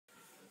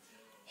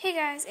Hey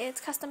guys,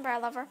 it's Custom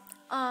Breyer Lover,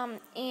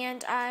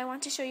 and I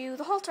want to show you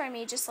the halter I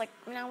made just like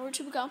an hour or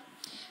two ago.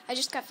 I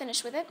just got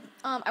finished with it.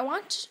 I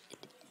want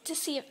to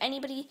see if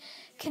anybody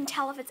can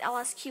tell if it's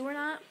LSQ or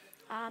not.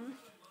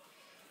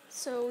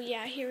 So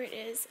yeah, here it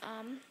is.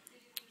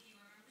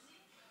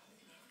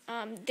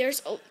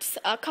 There's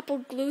a couple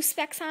glue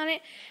specks on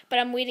it, but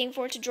I'm waiting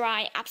for it to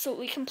dry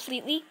absolutely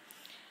completely.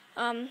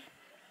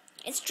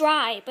 It's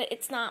dry, but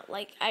it's not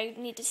like I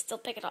need to still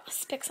pick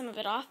some of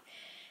it off.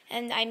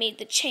 And I made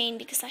the chain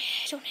because I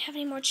don't have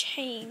any more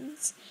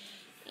chains.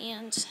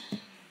 And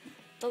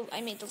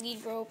I made the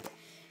lead rope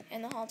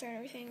and the halter and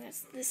everything.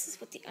 This is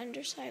what the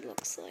underside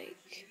looks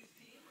like.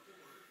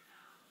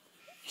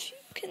 If you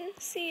can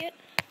see it.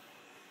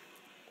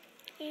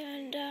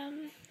 And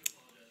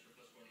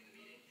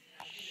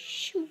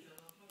shoot.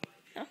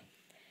 No.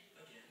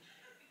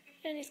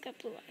 And he's got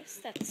blue eyes.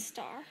 That's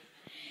Star.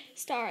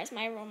 Star is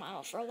my role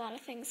model for a lot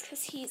of things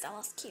because he's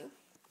LSQ.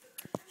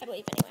 I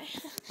believe anyway.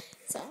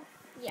 So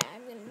yeah,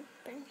 I'm going to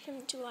bring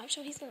him to a live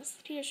show.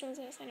 Peter Stone's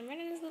going to sign him right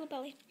in his little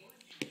belly.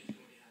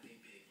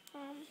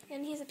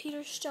 And he's a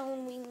Peter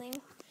Stone weanling.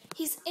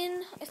 He's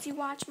in, if you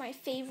watch my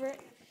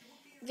favorite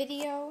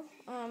video,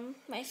 some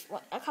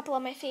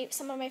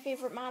of my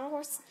favorite model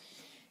horse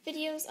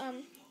videos,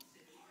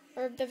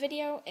 or the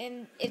video,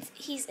 and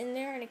he's in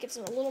there, and it gives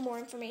him a little more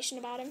information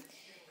about him.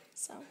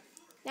 So,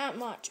 not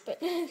much, but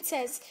it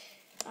says,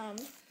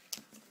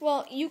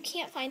 well, you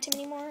can't find him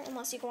anymore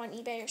unless you go on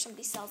eBay or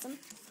somebody sells him.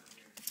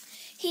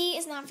 He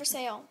is not for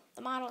sale.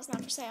 The model is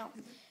not for sale.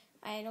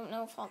 I don't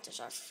know if halters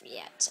are free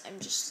yet.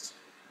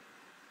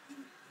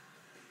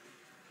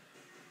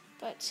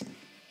 But,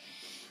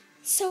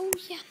 so,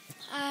 yeah.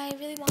 I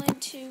really wanted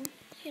to,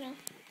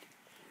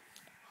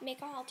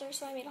 make a halter,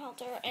 so I made a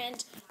halter.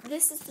 And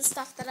this is the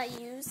stuff that I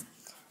use.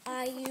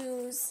 I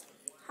use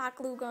hot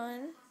glue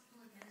gun.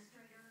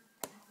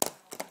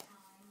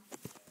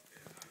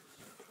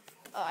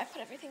 Oh, I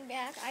put everything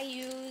back. I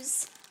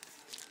use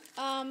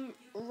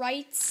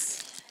Wright's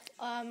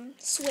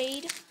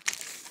suede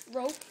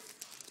rope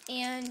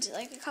and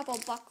like a couple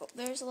buckles.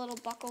 There's a little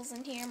buckles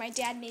in here. My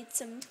dad made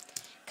some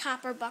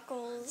copper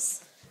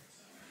buckles.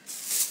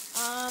 There's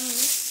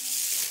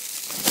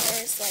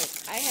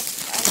I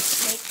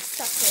make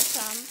stuff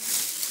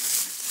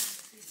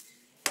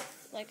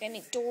with I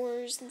make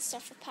doors and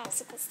stuff with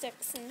popsicle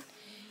sticks, and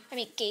I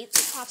make gates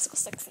with popsicle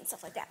sticks and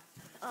stuff like that.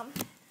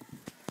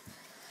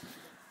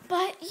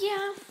 But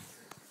yeah,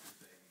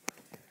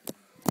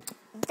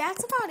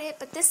 that's about it.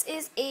 But this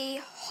is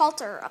a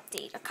halter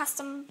update, a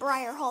custom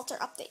Breyer halter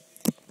update.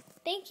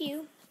 Thank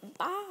you.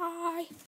 Bye.